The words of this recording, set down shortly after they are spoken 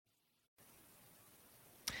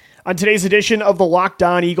On today's edition of the Locked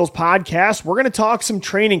On Eagles podcast, we're going to talk some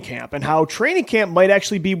training camp and how training camp might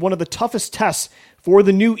actually be one of the toughest tests for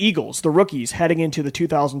the new Eagles, the rookies, heading into the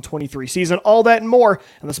 2023 season. All that and more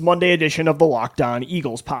in this Monday edition of the Locked On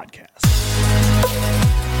Eagles podcast.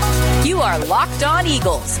 You are Locked On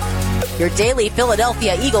Eagles, your daily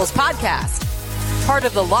Philadelphia Eagles podcast. Part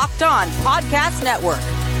of the Locked On Podcast Network,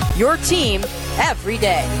 your team every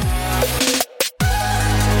day.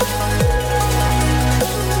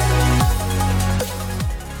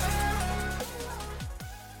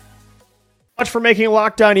 Much for making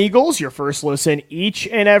Locked On Eagles your first listen each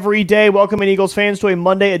and every day. Welcome in, Eagles fans, to a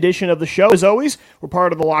Monday edition of the show. As always, we're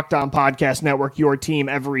part of the Locked On Podcast Network, your team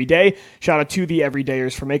every day. Shout out to the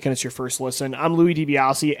everydayers for making us your first listen. I'm Louis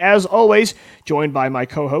DiBiase, as always, joined by my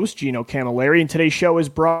co-host, Gino Camilleri, and today's show is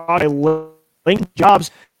brought by LinkedIn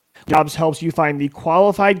Jobs. Jobs helps you find the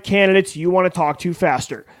qualified candidates you want to talk to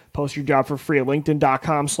faster. Post your job for free at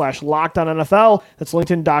linkedin.com/LockedOnNFL. That's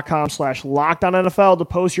linkedin.com/LockedOnNFL to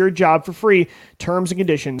post your job for free. Terms and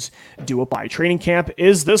conditions do apply. Training camp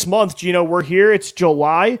is this month. Gino, we're here. It's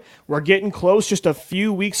July. We're getting close, just a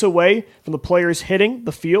few weeks away from the players hitting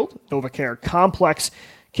the field. NovaCare Complex.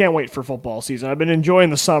 Can't wait for football season. I've been enjoying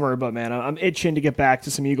the summer, but man, I'm itching to get back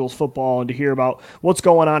to some Eagles football and to hear about what's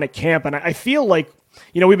going on at camp. And I feel like,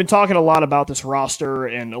 you know, we've been talking a lot about this roster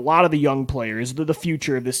and a lot of the young players, the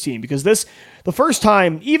future of this team, because the first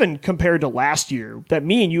time, even compared to last year, that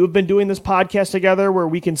me and you have been doing this podcast together where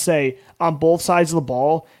we can say on both sides of the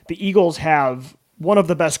ball, the Eagles have one of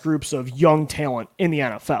the best groups of young talent in the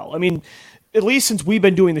NFL. I mean, at least since we've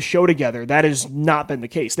been doing the show together, that has not been the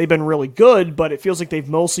case. They've been really good, but it feels like they've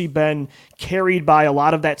mostly been carried by a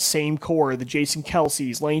lot of that same core, the Jason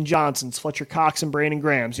Kelce's, Lane Johnson's, Fletcher Cox, and Brandon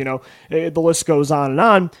Graham's. You know, the list goes on and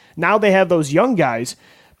on. Now they have those young guys.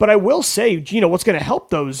 But I will say, you know, what's going to help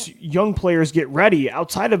those young players get ready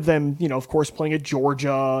outside of them, you know, of course, playing at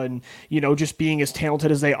Georgia and, you know, just being as talented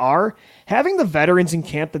as they are, having the veterans in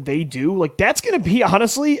camp that they do, like that's going to be,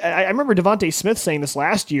 honestly, I remember Devontae Smith saying this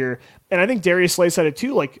last year, and I think Darius Slay said it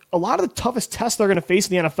too, like a lot of the toughest tests they're going to face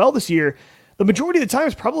in the NFL this year, the majority of the time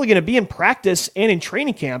is probably going to be in practice and in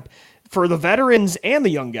training camp for the veterans and the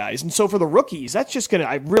young guys. And so for the rookies, that's just going to,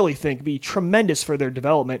 I really think, be tremendous for their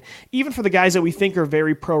development, even for the guys that we think are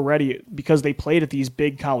very pro-ready because they played at these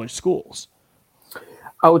big college schools.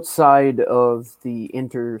 Outside of the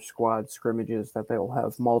inter-squad scrimmages that they'll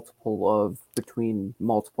have multiple of between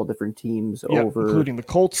multiple different teams over, including the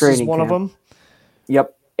Colts is one of them.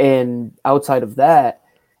 Yep. And outside of that,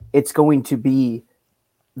 it's going to be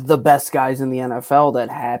the best guys in the NFL that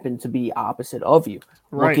happen to be opposite of you.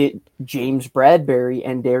 Right. Look at James Bradbury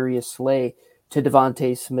and Darius Slay, to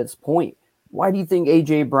Devontae Smith's point. Why do you think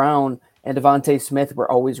A.J. Brown and Devontae Smith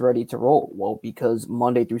were always ready to roll? Well, because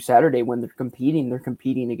Monday through Saturday when they're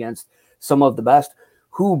competing against some of the best.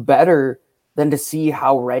 Who better than to see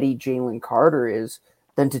how ready Jalen Carter is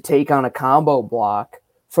than to take on a combo block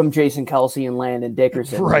from Jason Kelce and Landon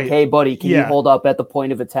Dickerson? Right. Like, hey, buddy, can you hold up at the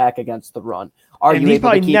point of attack against the run? Are and you able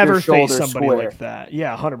to keep never your shoulders somebody square? like that.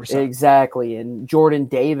 Yeah, 100%. Exactly. And Jordan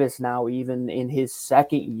Davis now, even in his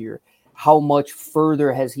second year, how much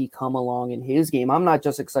further has he come along in his game? I'm not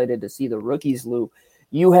just excited to see the rookies, Lou.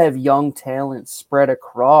 You have young talent spread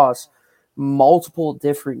across multiple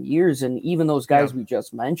different years. And even those guys we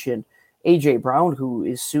just mentioned, A.J. Brown, who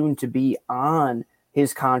is soon to be on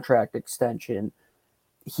his contract extension,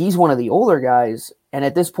 he's one of the older guys. And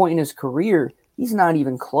at this point in his career, he's not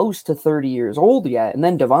even close to 30 years old yet. And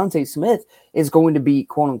then Devontae Smith is going to be,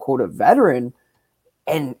 quote unquote, a veteran.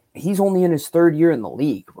 And he's only in his third year in the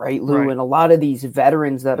league, right, Lou? Right. And a lot of these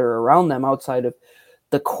veterans that are around them outside of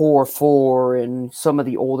the core four and some of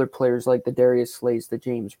the older players like the Darius Slays, the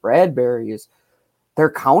James Bradbury's, their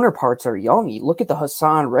counterparts are young. You look at the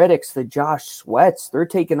Hassan Reddicks, the Josh Sweats. They're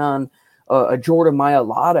taking on a Jordan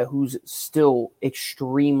Mailata, who's still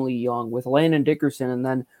extremely young, with Landon Dickerson and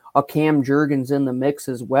then a Cam Jurgens in the mix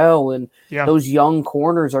as well. And those young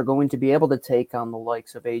corners are going to be able to take on the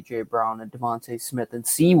likes of A.J. Brown and Devontae Smith and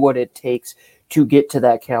see what it takes to get to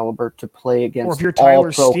that caliber to play against all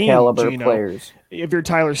pro caliber players. If you're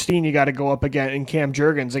Tyler Steen, you got to go up against, and Cam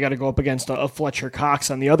Jurgens, they got to go up against a Fletcher Cox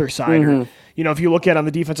on the other side. Or, you know, if you look at on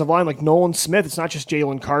the defensive line, like Nolan Smith, it's not just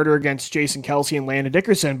Jalen Carter against Jason Kelce and Landon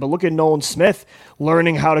Dickerson, but look at Nolan Smith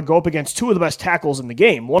learning how to go up against two of the best tackles in the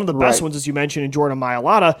game. One of the best ones, as you mentioned, in Jordan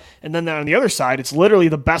Mailata, and then on the other side, it's literally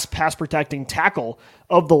the best pass protecting tackle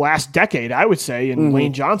of the last decade, I would say, in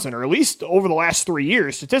Lane Johnson, or at least over the last 3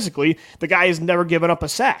 years. Statistically, the guy has never given up a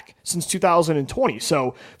sack since 2020.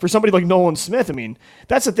 So for somebody like Nolan Smith, I mean,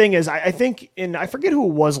 that's the thing is, I think, I forget who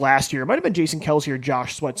it was last year. It might have been Jason Kelce or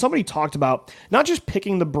Josh Sweat. Somebody talked about about not just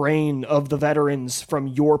picking the brain of the veterans from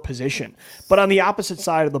your position, but on the opposite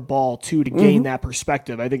side of the ball too, to gain that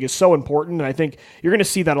perspective, I think is so important. And I think you're going to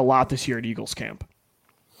see that a lot this year at Eagles camp.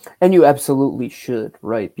 And you absolutely should,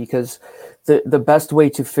 right? Because the best way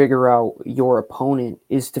to figure out your opponent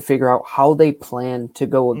is to figure out how they plan to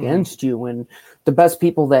go against you. And the best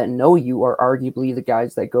people that know you are arguably the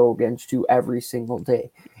guys that go against you every single day.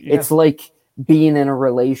 Yeah. It's like being in a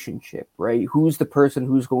relationship, right? Who's the person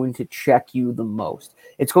who's going to check you the most?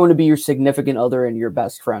 It's going to be your significant other and your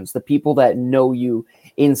best friends, the people that know you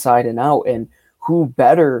inside and out. And who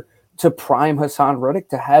better to prime Haason Reddick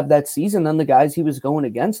to have that season than the guys he was going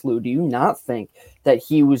against, Lou? Do you not think that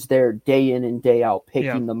he was there day in and day out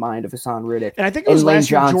picking the mind of Haason Reddick? And I think it was last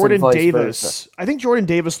year Jordan Davis. I think Jordan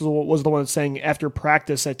Davis was the one saying after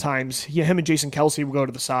practice at times, him and Jason Kelce would go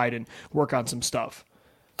to the side and work on some stuff.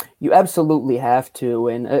 You absolutely have to,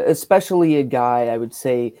 and especially a guy, I would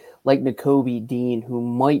say, like Nakobe Dean, who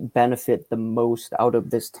might benefit the most out of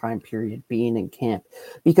this time period being in camp,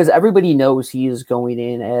 because everybody knows he is going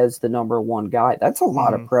in as the number one guy. That's a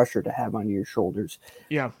lot of pressure to have on your shoulders.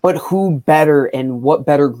 Yeah. But who better and what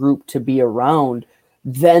better group to be around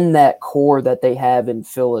than that core that they have in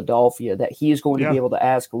Philadelphia, that he is going to be able to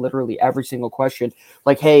ask literally every single question.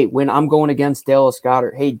 Like, hey, when I'm going against Dallas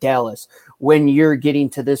Goedert, hey, Dallas, when you're getting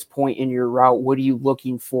to this point in your route, what are you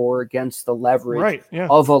looking for against the leverage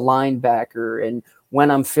of a linebacker? And when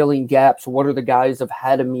I'm filling gaps, what are the guys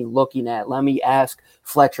ahead of me looking at? Let me ask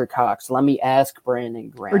Fletcher Cox. Let me ask Brandon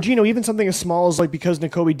Graham. Or, Gino, even something as small as, like, because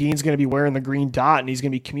Nakobe Dean's going to be wearing the green dot and he's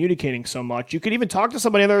going to be communicating so much, you could even talk to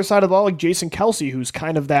somebody on the other side of the ball like Jason Kelce, who's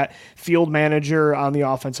kind of that field manager on the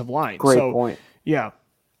offensive line. Great point. Yeah.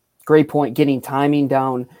 Great point. Getting timing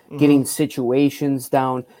down, getting situations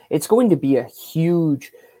down. It's going to be a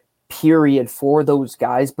huge period for those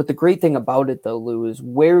guys. But the great thing about it, though, Lou, is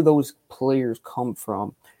where those players come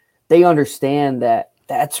from. They understand that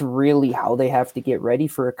that's really how they have to get ready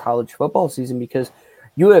for a college football season, because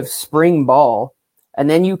you have spring ball and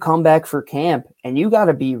then you come back for camp and you got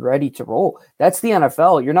to be ready to roll. That's the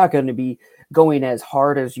NFL. You're not going to be going as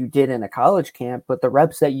hard as you did in a college camp, but the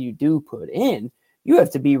reps that you do put in, you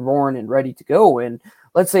have to be roaring and ready to go. And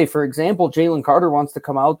let's say, for example, Jalen Carter wants to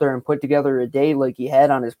come out there and put together a day like he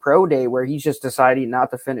had on his pro day where he's just deciding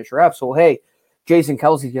not to finish reps. Well, hey, Jason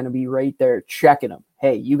Kelce's going to be right there checking him.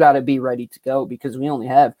 Hey, you got to be ready to go, because we only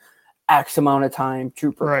have X amount of time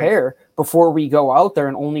to prepare before we go out there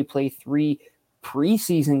and only play 3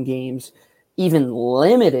 preseason games, even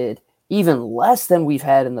limited, even less than we've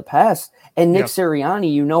had in the past. And Nick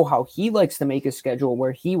Sirianni, you know how he likes to make a schedule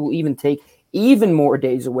where he will even take even more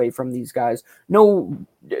days away from these guys. No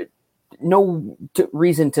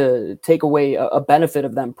reason to take away a benefit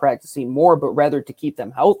of them practicing more, but rather to keep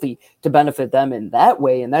them healthy, to benefit them in that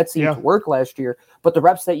way. And that seemed to work last year. But the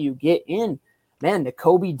reps that you get in, man,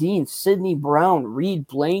 Nakobe Dean, Sidney Brown, Reed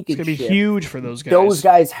Blankenship, it's going to be huge for those guys. Those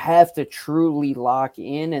guys have to truly lock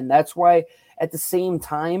in. And that's why at the same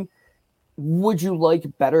time, would you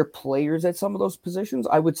like better players at some of those positions?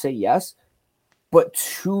 I would say yes. But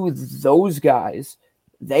to those guys,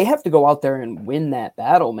 they have to go out there and win that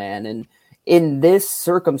battle, man. And in this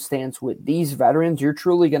circumstance with these veterans, you're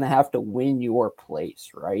truly going to have to win your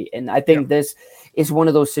place, right? And I think this is one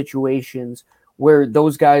of those situations where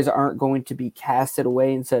those guys aren't going to be casted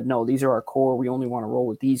away and said, no, these are our core. We only want to roll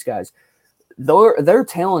with these guys. Their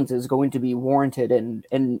talent is going to be warranted,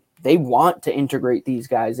 and they want to integrate these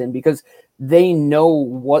guys in because they know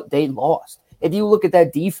what they lost. If you look at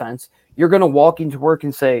that defense, you're going to walk into work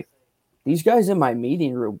and say, these guys in my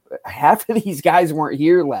meeting room, half of these guys weren't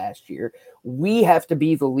here last year. We have to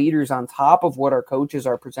be the leaders on top of what our coaches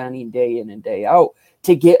are presenting day in and day out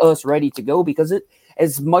to get us ready to go, because it,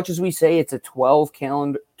 as much as we say it's a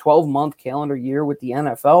 12-month calendar year with the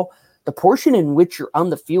NFL, the portion in which you're on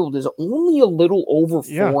the field is only a little over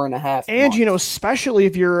 4.5 months. And, you know, especially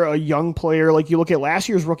if you're a young player, like you look at last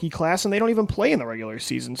year's rookie class and they don't even play in the regular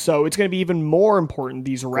season. So it's going to be even more important,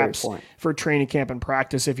 these reps for training camp and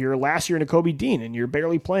practice, if you're last year Nakobe Dean and you're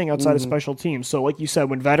barely playing outside of special teams. So like you said,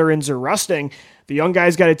 when veterans are resting, the young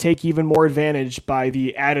guys got to take even more advantage by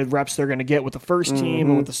the added reps they're going to get with the first team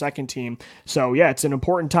and with the second team. So yeah, it's an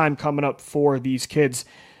important time coming up for these kids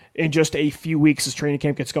in just a few weeks as training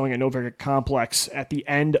camp gets going at Novak Complex at the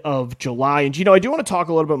end of July. And, you know, I do want to talk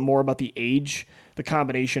a little bit more about the age the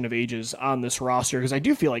combination of ages on this roster, because I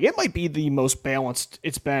do feel like it might be the most balanced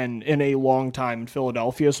it's been in a long time in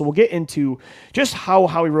Philadelphia. So we'll get into just how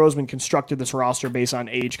Howie Roseman constructed this roster based on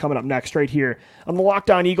age coming up next right here on the Locked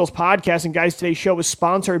On Eagles podcast. And guys, today's show is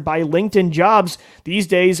sponsored by LinkedIn Jobs. These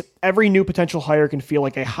days, every new potential hire can feel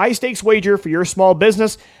like a high-stakes wager for your small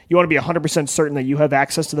business. You want to be 100% certain that you have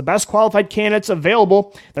access to the best qualified candidates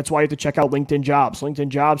available. That's why you have to check out LinkedIn Jobs. LinkedIn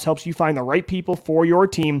Jobs helps you find the right people for your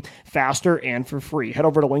team faster and for free. Head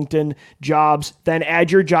over to LinkedIn Jobs, then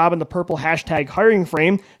add your job in the purple hashtag hiring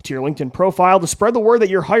frame to your LinkedIn profile to spread the word that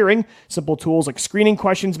you're hiring. Simple tools like screening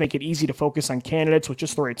questions make it easy to focus on candidates with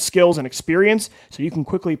just the right skills and experience so you can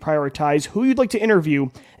quickly prioritize who you'd like to interview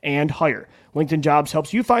and hire. LinkedIn Jobs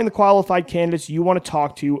helps you find the qualified candidates you want to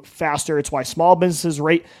talk to faster. It's why small businesses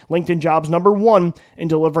rate LinkedIn Jobs #1 in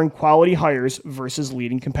delivering quality hires versus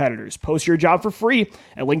leading competitors. Post your job for free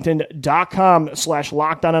at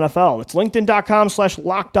linkedin.com/LockedOnNFL. That's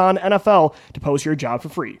linkedin.com/LockedOnNFL to post your job for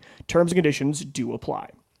free. Terms and conditions do apply.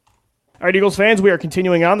 All right, Eagles fans, we are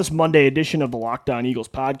continuing on this Monday edition of the Locked On Eagles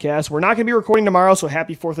podcast. We're not going to be recording tomorrow, so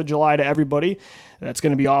happy 4th of July to everybody that's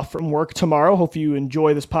going to be off from work tomorrow. Hope you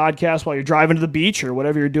enjoy this podcast while you're driving to the beach or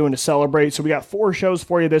whatever you're doing to celebrate. So we got 4 shows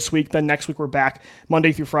for you this week. Then next week we're back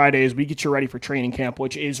Monday through Friday as we get you ready for training camp,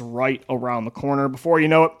 which is right around the corner. Before you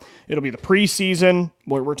know it, it'll be the preseason.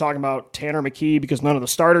 We're talking about Tanner McKee because none of the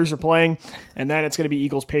starters are playing. And then it's going to be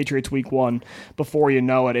Eagles-Patriots week 1 before you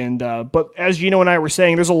know it. And but as Gino and I were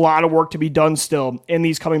saying, there's a lot of work to be done still in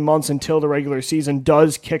these coming months until the regular season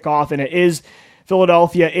does kick off. And it is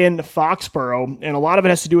Philadelphia in Foxborough, and a lot of it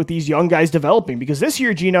has to do with these young guys developing, because this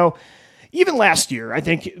year, Gino, even last year, I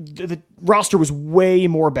think the roster was way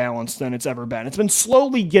more balanced than it's ever been. It's been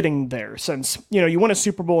slowly getting there since, you won a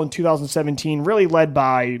Super Bowl in 2017, really led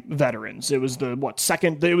by veterans. It was it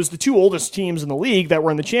was the 2 oldest teams in the league that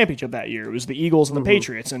were in the championship that year. It was the Eagles and the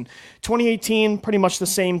Patriots. And 2018, pretty much the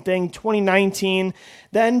same thing. 2019,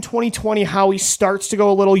 then 2020, Howie starts to go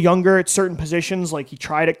a little younger at certain positions, like he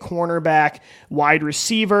tried at cornerback, wide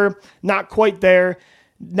receiver, not quite there.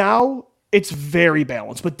 Now, it's very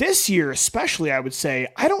balanced. But this year, especially, I would say,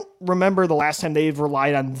 I don't remember the last time they've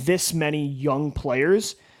relied on this many young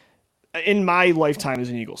players in my lifetime as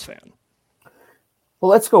an Eagles fan.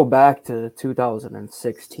 Well, let's go back to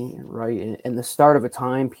 2016, right? And the start of a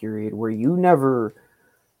time period where you never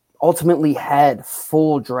ultimately had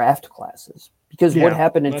full draft classes. Because what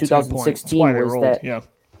happened in 2016 was that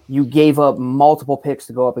you gave up multiple picks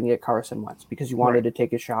to go up and get Carson Wentz because you wanted to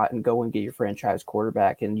take a shot and go and get your franchise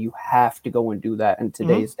quarterback, and you have to go and do that in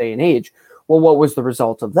today's day and age. Well, what was the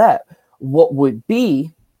result of that? What would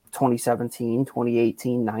be 2017,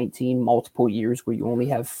 2018, 19, multiple years where you only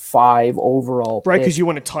have 5 overall picks. Right, because you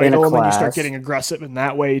win a title and then you start getting aggressive in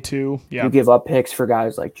that way too. Yeah. You give up picks for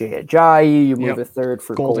guys like Jay Ajayi, you move a third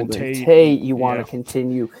for Golden Tate. You want to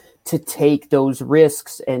continue to take those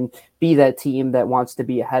risks and be that team that wants to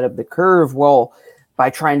be ahead of the curve. Well,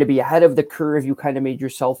 by trying to be ahead of the curve, you kind of made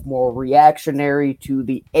yourself more reactionary to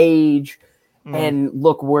the age. And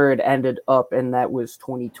look where it ended up, and that was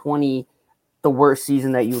 2020, the worst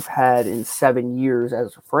season that you've had in 7 years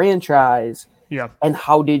as a franchise. Yeah. And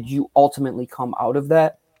how did you ultimately come out of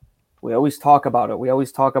that? We always talk about it. We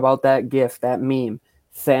always talk about that gif, that meme.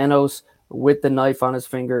 Thanos with the knife on his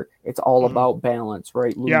finger. It's all about balance,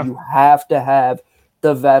 right, Lou? Yeah. You have to have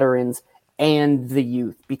the veterans and the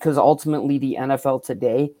youth, because ultimately the NFL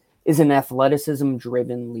today is an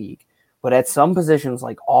athleticism-driven league. But at some positions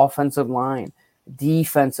like offensive line,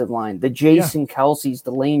 defensive line, the Jason Kelce's,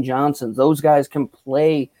 the Lane Johnsons, those guys can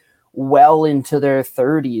play well into their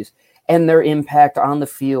 30s, and their impact on the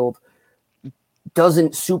field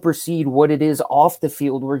doesn't supersede what it is off the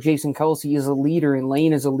field, where Jason Kelce is a leader and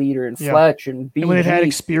Lane is a leader and Fletch and BG. And when they've had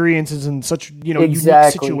experiences in such, unique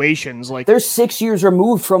situations. Like they're 6 years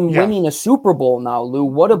removed from winning a Super Bowl now, Lou.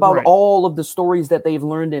 What about all of the stories that they've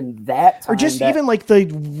learned in that time? Or just even like the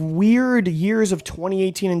weird years of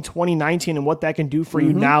 2018 and 2019 and what that can do for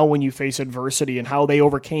you now when you face adversity and how they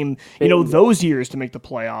overcame, those years to make the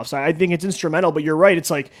playoffs. I think it's instrumental, but you're right.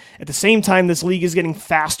 It's like at the same time, this league is getting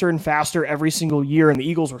faster and faster every single year, and the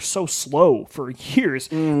Eagles were so slow for years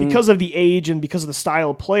because of the age and because of the style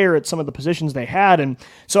of player at some of the positions they had. And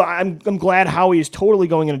so I'm glad Howie is totally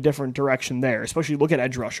going in a different direction there, especially look at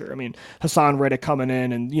edge rusher. I mean, Hassan Reddick coming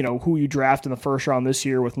in and, who you draft in the first round this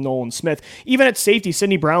year with Nolan Smith. Even at safety,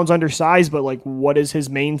 Sidney Brown's undersized, but like, what is his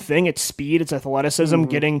main thing? It's speed, it's athleticism,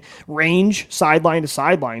 getting range sideline to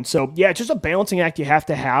sideline. So yeah, it's just a balancing act you have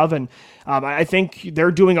to have. And I think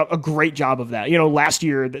they're doing a great job of that. Last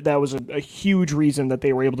year, that was a huge reason that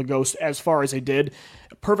they were able to go as far as they did.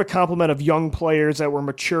 A perfect complement of young players that were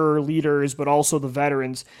mature leaders, but also the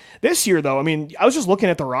veterans. This year, though, I was just looking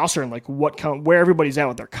at the roster and where everybody's at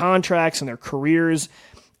with their contracts and their careers.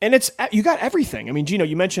 And you got everything. Gino,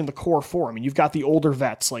 you mentioned the core four. You've got the older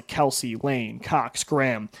vets like Kelsey, Lane, Cox,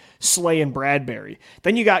 Graham, Slay, and Bradbury.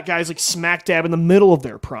 Then you got guys like smack dab in the middle of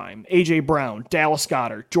their prime. A.J. Brown, Dallas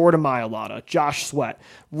Goedert, Jordan Mailata, Josh Sweat,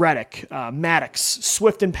 Reddick, Maddox,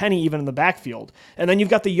 Swift, and Penny even in the backfield. And then you've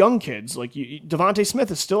got the young kids. Like Devontae Smith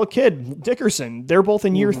is still a kid. Dickerson, they're both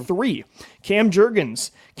in year 3. Cam Jurgens,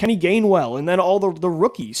 Kenny Gainwell, and then all the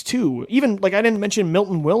rookies too. Even I didn't mention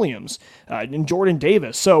Milton Williams and Jordan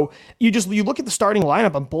Davis. So you look at the starting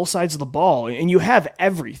lineup on both sides of the ball and you have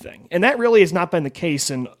everything. And that really has not been the case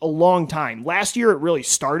in a long time. Last year it really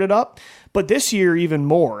started up, but this year even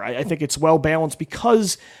more. I think it's well balanced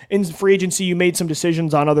because in free agency you made some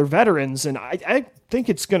decisions on other veterans, and I think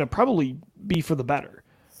it's going to probably be for the better.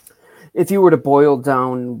 If you were to boil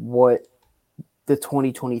down what the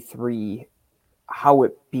 2023, how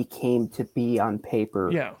it became to be on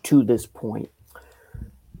paper to this point,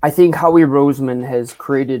 I think Howie Roseman has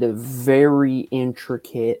created a very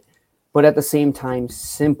intricate, but at the same time,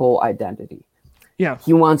 simple identity. Yeah.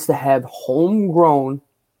 He wants to have homegrown,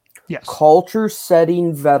 yes,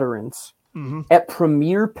 culture-setting veterans at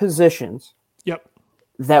premier positions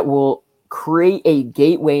that will create a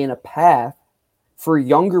gateway and a path for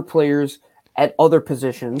younger players at other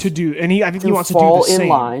positions to do. And I think he wants to do the same.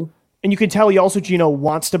 Line. And you can tell he also, Gino,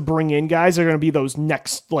 wants to bring in guys that are going to be those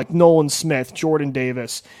next, like Nolan Smith, Jordan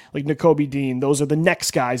Davis, like Nakobe Dean. Those are the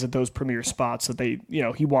next guys at those premier spots that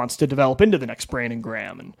he wants to develop into the next Brandon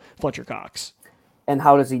Graham and Fletcher Cox. And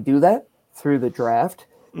how does he do that? Through the draft.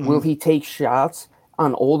 Will he take shots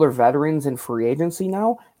on older veterans in free agency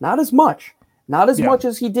now? Not as much. Not as much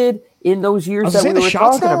as he did in those years that we were talking about. The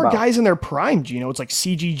shots now are guys in their prime, Gino. It's like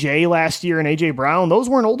CGJ last year and A.J. Brown. Those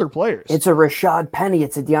weren't older players. It's a Rashad Penny.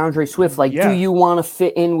 It's a DeAndre Swift. Do you want to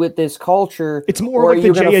fit in with this culture? It's more like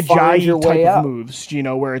the Jay Ajayi type of moves,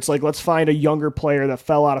 Gino, where it's like, let's find a younger player that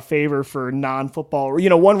fell out of favor for non-football.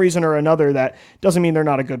 Or, one reason or another that doesn't mean they're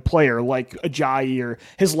not a good player, like Ajayi or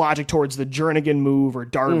his logic towards the Jernigan move or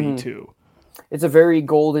Darby too. It's a very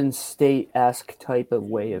Golden State-esque type of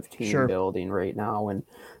way of team building right now. And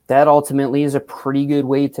that ultimately is a pretty good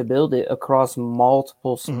way to build it across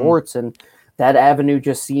multiple sports. And that avenue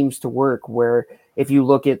just seems to work, where if you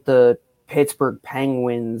look at the Pittsburgh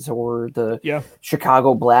Penguins or the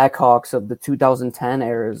Chicago Blackhawks of the 2010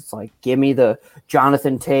 era, it's like, give me the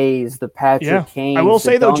Jonathan Tays, the Patrick Kane, I will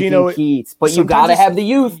say though, Gino, Keats. But you got to have the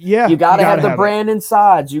youth. Yeah, you got to have the Brandon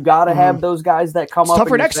Sods. You got to have those guys that come up. It's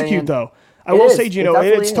tougher to execute though. I will say, Gino,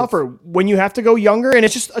 it's tougher when you have to go younger, and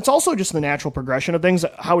it's also just the natural progression of things.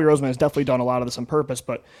 Howie Roseman has definitely done a lot of this on purpose,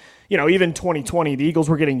 but even 2020, the Eagles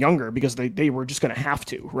were getting younger because they were just going to have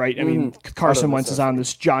to, right? Carson Wentz is on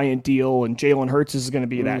this giant deal, and Jalen Hurts is going to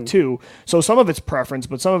be that too. So some of it's preference,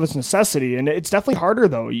 but some of it's necessity, and it's definitely harder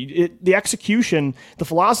though. The execution, the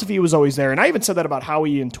philosophy was always there, and I even said that about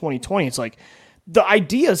Howie in 2020. It's like, the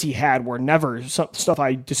ideas he had were never stuff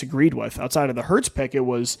I disagreed with outside of the Hurts pick. It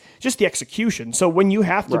was just the execution. So when you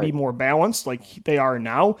have to be more balanced like they are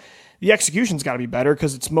now, the execution's got to be better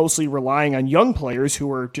because it's mostly relying on young players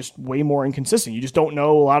who are just way more inconsistent. You just don't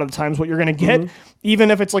know a lot of the times what you're going to get, even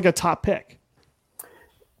if it's like a top pick.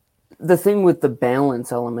 The thing with the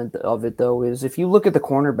balance element of it, though, is if you look at the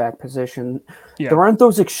cornerback position, there aren't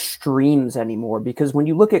those extremes anymore, because when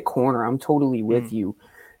you look at corner, I'm totally with you.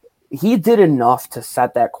 He did enough to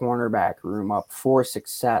set that cornerback room up for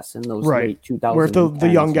success in those late 2000s. Where if the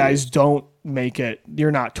young guys don't make it, you're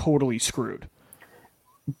not totally screwed.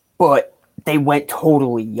 But they went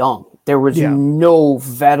totally young. There was no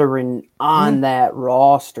veteran on that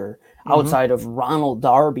roster outside of Ronald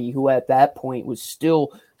Darby, who at that point was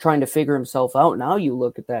still trying to figure himself out. Now you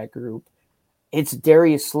look at that group. It's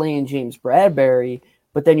Darius Slay and James Bradbury,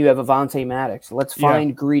 but then you have Avonte Maddox. Let's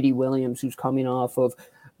find Greedy Williams, who's coming off of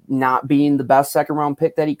not being the best second-round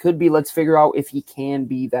pick that he could be. Let's figure out if he can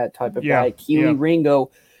be that type of guy. Keely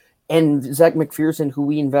Ringo and Zach McPherson, who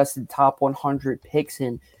we invested top 100 picks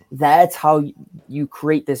in. That's how you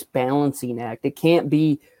create this balancing act. It can't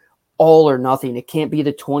be all or nothing. It can't be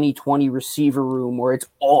the 2020 receiver room where it's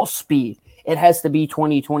all speed. It has to be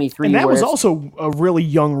 2023. And that was also a really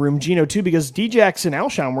young room, Gino, too, because D-Jax and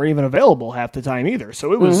Alshon weren't even available half the time either.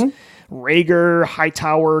 So it was Rager,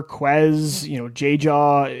 Hightower, Quez,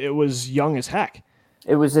 J-Jaw. It was young as heck.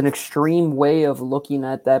 It was an extreme way of looking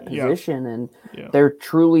at that position, and there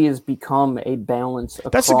truly has become a balance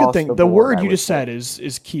across That's a good thing. The board, word you just said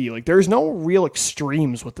is key. Like, there's no real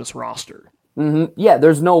extremes with this roster. Mm-hmm. Yeah,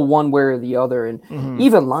 there's no one way or the other. And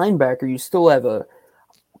even linebacker, you still have a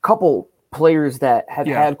couple players that have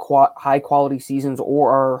had high-quality seasons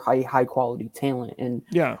or are high-quality talent. And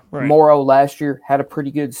Morrow last year had a pretty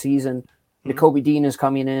good season. Nakobe Dean is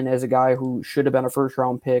coming in as a guy who should have been a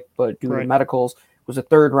first-round pick, but due to medicals was a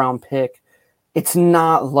third-round pick. It's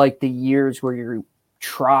not like the years where you're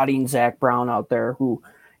trotting Zach Brown out there who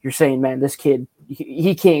you're saying, man, this kid,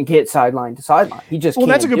 he can't get sideline to sideline. He just can't.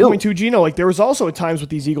 That's a good point too, Gino. Like, there was also at times with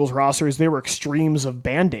these Eagles rosters, they were extremes of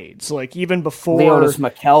Band-Aids. Like, even before Leotis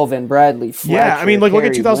McKelvin, Bradley Fletcher, I mean, like, look at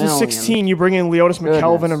Terry 2016, Williams. you bring in Leotis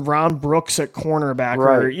McKelvin and Ron Brooks at cornerback,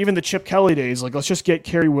 or even the Chip Kelly days. Like, let's just get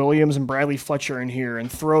Kerry Williams and Bradley Fletcher in here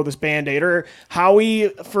and throw this Band-Aid. Or Howie,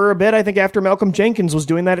 for a bit, I think after Malcolm Jenkins was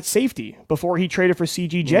doing that at safety before he traded for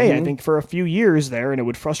CGJ, I think for a few years there, and it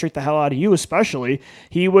would frustrate the hell out of you especially.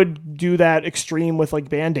 He would do that extreme with like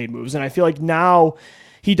Band-Aid moves, and I feel like now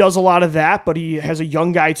he does a lot of that, but he has a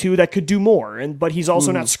young guy too that could do more. But he's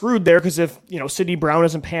also not screwed there because if Sidney Brown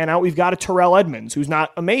doesn't pan out, we've got a Terrell Edmonds who's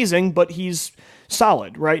not amazing, but he's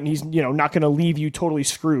solid, right? And he's not going to leave you totally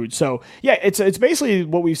screwed. So yeah, it's basically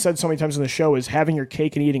what we've said so many times in the show is having your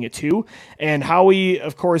cake and eating it too. And Howie,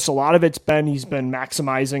 of course, a lot of he's been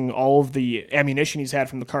maximizing all of the ammunition he's had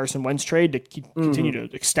from the Carson Wentz trade to continue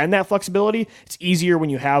to extend that flexibility. It's easier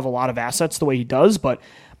when you have a lot of assets the way he does, but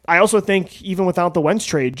I also think even without the Wentz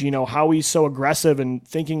trade, Howie's so aggressive and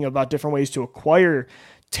thinking about different ways to acquire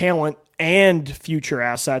talent and future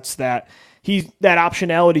assets that that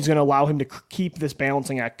optionality is going to allow him to keep this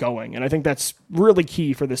balancing act going. And I think that's really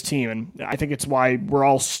key for this team. And I think it's why we're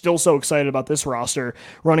all still so excited about this roster,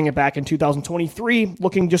 running it back in 2023,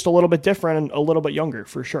 looking just a little bit different and a little bit younger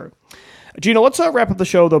for sure. Gino, let's wrap up the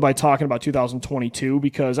show, though, by talking about 2022,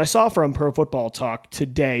 because I saw from Pro Football Talk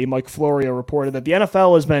today, Mike Florio reported that the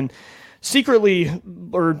NFL has been secretly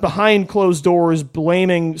or behind closed doors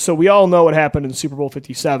blaming, so we all know what happened in Super Bowl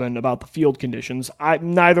 57 about the field conditions.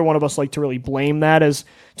 Neither one of us like to really blame that as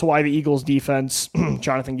to why the Eagles defense,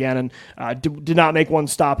 Jonathan Gannon, did not make one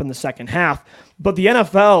stop in the second half. But the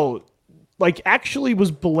NFL actually was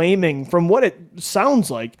blaming, from what it sounds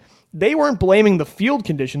like, they weren't blaming the field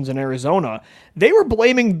conditions in Arizona. They were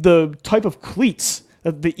blaming the type of cleats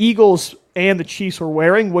that the Eagles and the Chiefs were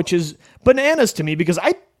wearing, which is bananas to me because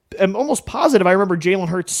I am almost positive I remember Jalen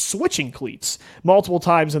Hurts switching cleats multiple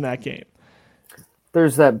times in that game.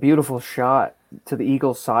 There's that beautiful shot to the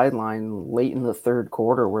Eagles sideline late in the third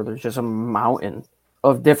quarter where there's just a mountain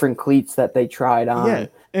of different cleats that they tried on. Yeah.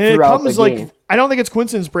 And it comes I don't think it's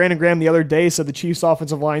coincidence. Brandon Graham the other day said the Chiefs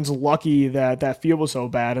offensive line's lucky that field was so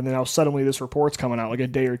bad. And then now suddenly this report's coming out a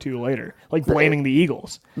day or two later, blaming the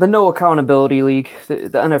Eagles. The no accountability league, the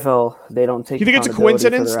NFL, they don't take. You think it's a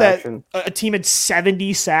coincidence that a team had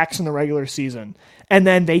 70 sacks in the regular season and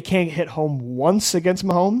then they can't hit home once against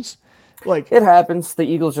Mahomes? It happens. The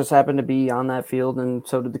Eagles just happen to be on that field, and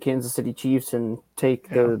so did the Kansas City Chiefs, and take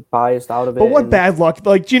the bias out of it. But what bad luck!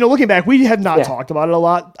 Looking back, we have not talked about it a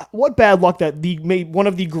lot. What bad luck that one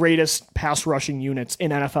of the greatest pass rushing units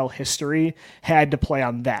in NFL history had to play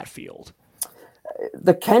on that field.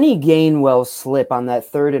 The Kenny Gainwell slip on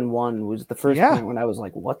that 3rd and 1 was the first point when I was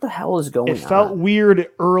like, what the hell is going on? It felt weird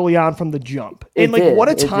early on from the jump. What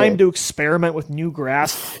a time to experiment with new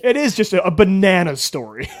grass. It is just a banana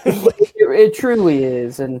story. It truly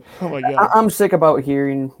is. And oh my God. I'm sick about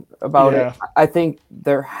hearing about it. I think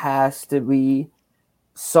there has to be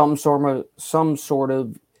some sort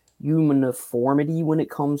of uniformity when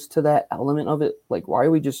it comes to that element of it. Why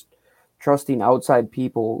are we just trusting outside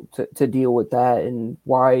people to deal with that? And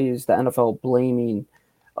why is the NFL blaming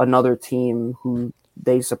another team who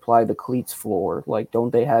they supply the cleats for?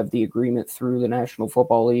 Don't they have the agreement through the National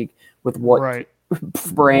Football League with what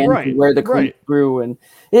brand where the cleats grew? And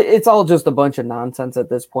it's all just a bunch of nonsense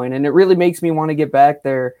at this point. And it really makes me want to get back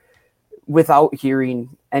there without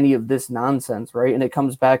hearing any of this nonsense, right? And it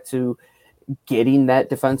comes back to getting that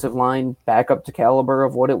defensive line back up to caliber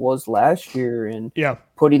of what it was last year and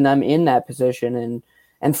putting them in that position.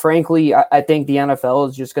 And frankly, I think the NFL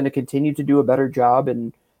is just going to continue to do a better job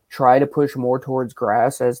and try to push more towards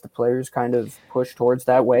grass as the players kind of push towards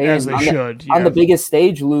that way. As they should. On the biggest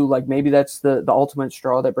stage, Lou, maybe that's the ultimate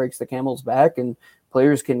straw that breaks the camel's back, and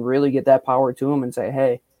players can really get that power to them and say,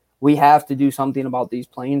 hey, we have to do something about these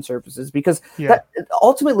playing surfaces, because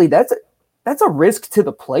ultimately that's a risk to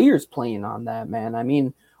the players playing on that, man. I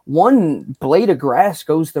mean, one blade of grass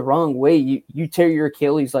goes the wrong way, you tear your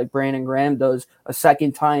Achilles like Brandon Graham does a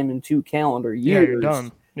second time in 2 calendar years. Yeah, you're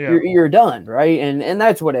done. Yeah. You're done, right? And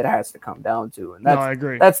that's what it has to come down to. And I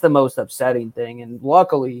agree. That's the most upsetting thing. And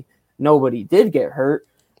luckily, nobody did get hurt.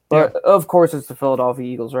 But of course, it's the Philadelphia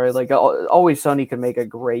Eagles, right? Like Always Sunny could make a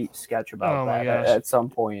great sketch about that at some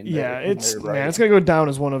point. It's going to go down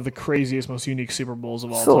as one of the craziest, most unique Super Bowls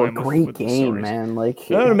of all Still time. A great game, man. Like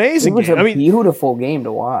an amazing game. It was a beautiful game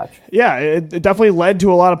to watch. Yeah, it definitely led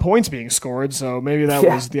to a lot of points being scored. So maybe that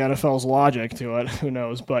was the NFL's logic to it. Who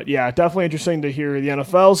knows? But yeah, definitely interesting to hear the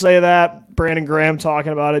NFL say that. Brandon Graham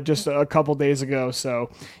talking about it just a couple days ago. So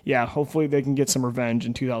yeah, hopefully they can get some revenge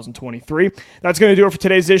in 2023. That's going to do it for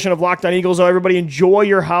today's edition of Locked On Eagles. So everybody enjoy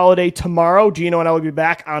your holiday tomorrow. Gino and I will be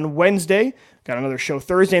back on Wednesday. Got another show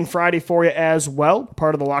Thursday and Friday for you as well.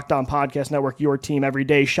 Part of the Locked On Podcast Network, your team every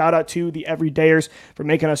day. Shout out to the Everydayers for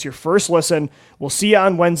making us your first listen. We'll see you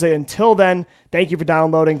on Wednesday. Until then, thank you for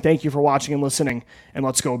downloading. Thank you for watching and listening. And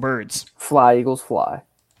let's go, Birds. Fly, Eagles, fly.